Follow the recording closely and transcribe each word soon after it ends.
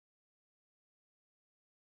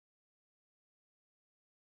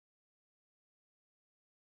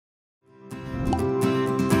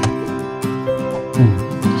A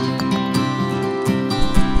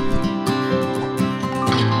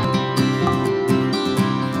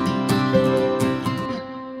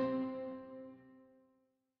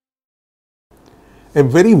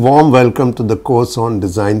very warm welcome to the course on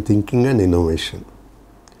Design Thinking and Innovation.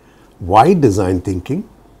 Why design thinking?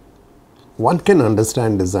 One can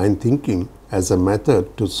understand design thinking as a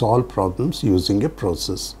method to solve problems using a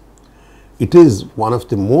process. It is one of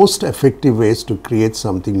the most effective ways to create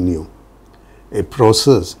something new. A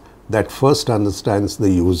process that first understands the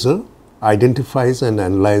user, identifies and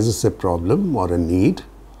analyzes a problem or a need,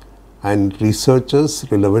 and researches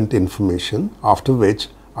relevant information, after which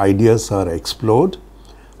ideas are explored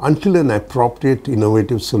until an appropriate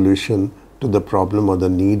innovative solution to the problem or the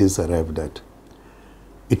need is arrived at.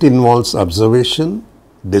 It involves observation,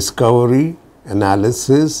 discovery,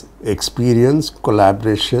 analysis, experience,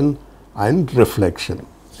 collaboration, and reflection.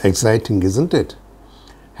 Exciting, isn't it?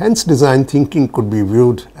 Hence, design thinking could be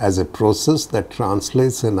viewed as a process that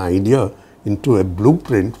translates an idea into a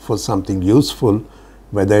blueprint for something useful,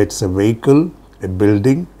 whether it's a vehicle, a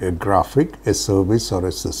building, a graphic, a service, or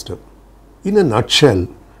a system. In a nutshell,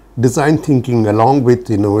 design thinking along with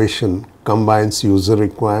innovation combines user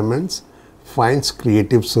requirements, finds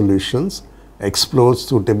creative solutions, explores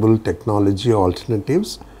suitable technology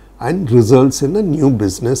alternatives, and results in a new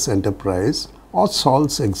business enterprise or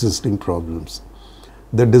solves existing problems.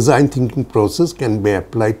 The design thinking process can be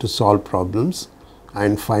applied to solve problems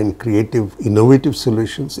and find creative, innovative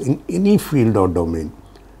solutions in any field or domain.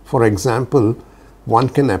 For example, one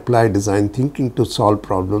can apply design thinking to solve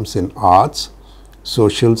problems in arts,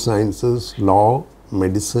 social sciences, law,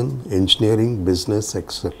 medicine, engineering, business,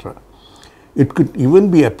 etc. It could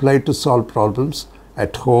even be applied to solve problems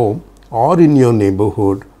at home or in your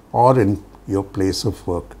neighborhood or in your place of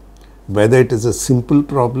work. Whether it is a simple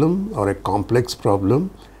problem or a complex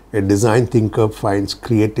problem, a design thinker finds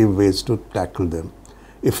creative ways to tackle them.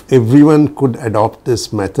 If everyone could adopt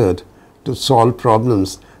this method to solve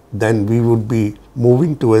problems, then we would be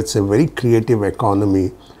moving towards a very creative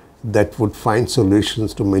economy that would find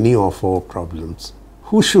solutions to many of our problems.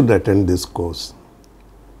 Who should attend this course?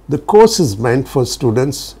 The course is meant for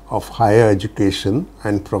students of higher education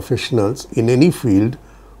and professionals in any field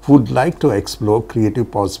who would like to explore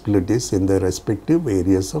creative possibilities in their respective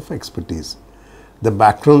areas of expertise. The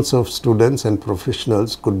backgrounds of students and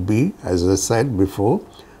professionals could be, as I said before,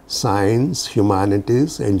 science,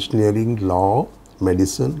 humanities, engineering, law,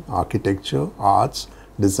 medicine, architecture, arts,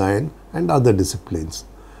 design, and other disciplines.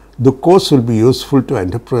 The course will be useful to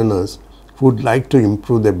entrepreneurs who would like to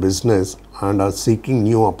improve their business and are seeking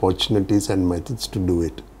new opportunities and methods to do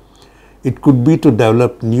it. It could be to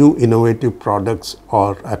develop new innovative products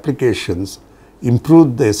or applications,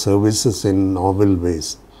 improve their services in novel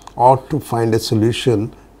ways, or to find a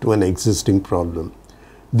solution to an existing problem.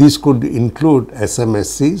 These could include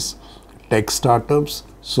SMSCs, tech startups,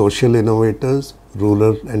 social innovators,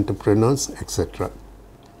 rural entrepreneurs, etc.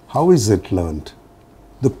 How is it learned?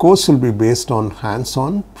 The course will be based on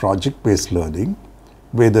hands-on project-based learning,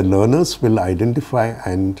 where the learners will identify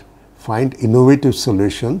and find innovative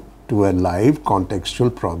solutions to a live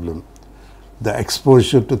contextual problem. The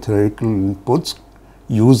exposure to theoretical inputs,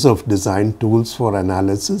 use of design tools for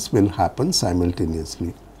analysis will happen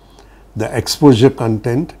simultaneously. The exposure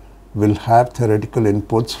content will have theoretical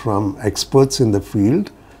inputs from experts in the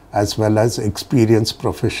field as well as experienced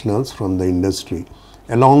professionals from the industry,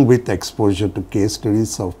 along with exposure to case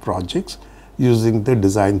studies of projects using the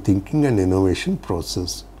design thinking and innovation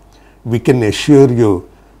process. We can assure you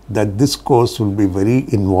that this course will be very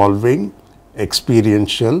involving,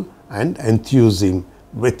 experiential, and enthusing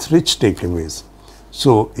with rich takeaways.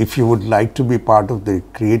 So, if you would like to be part of the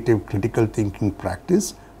creative critical thinking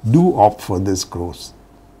practice, do opt for this course.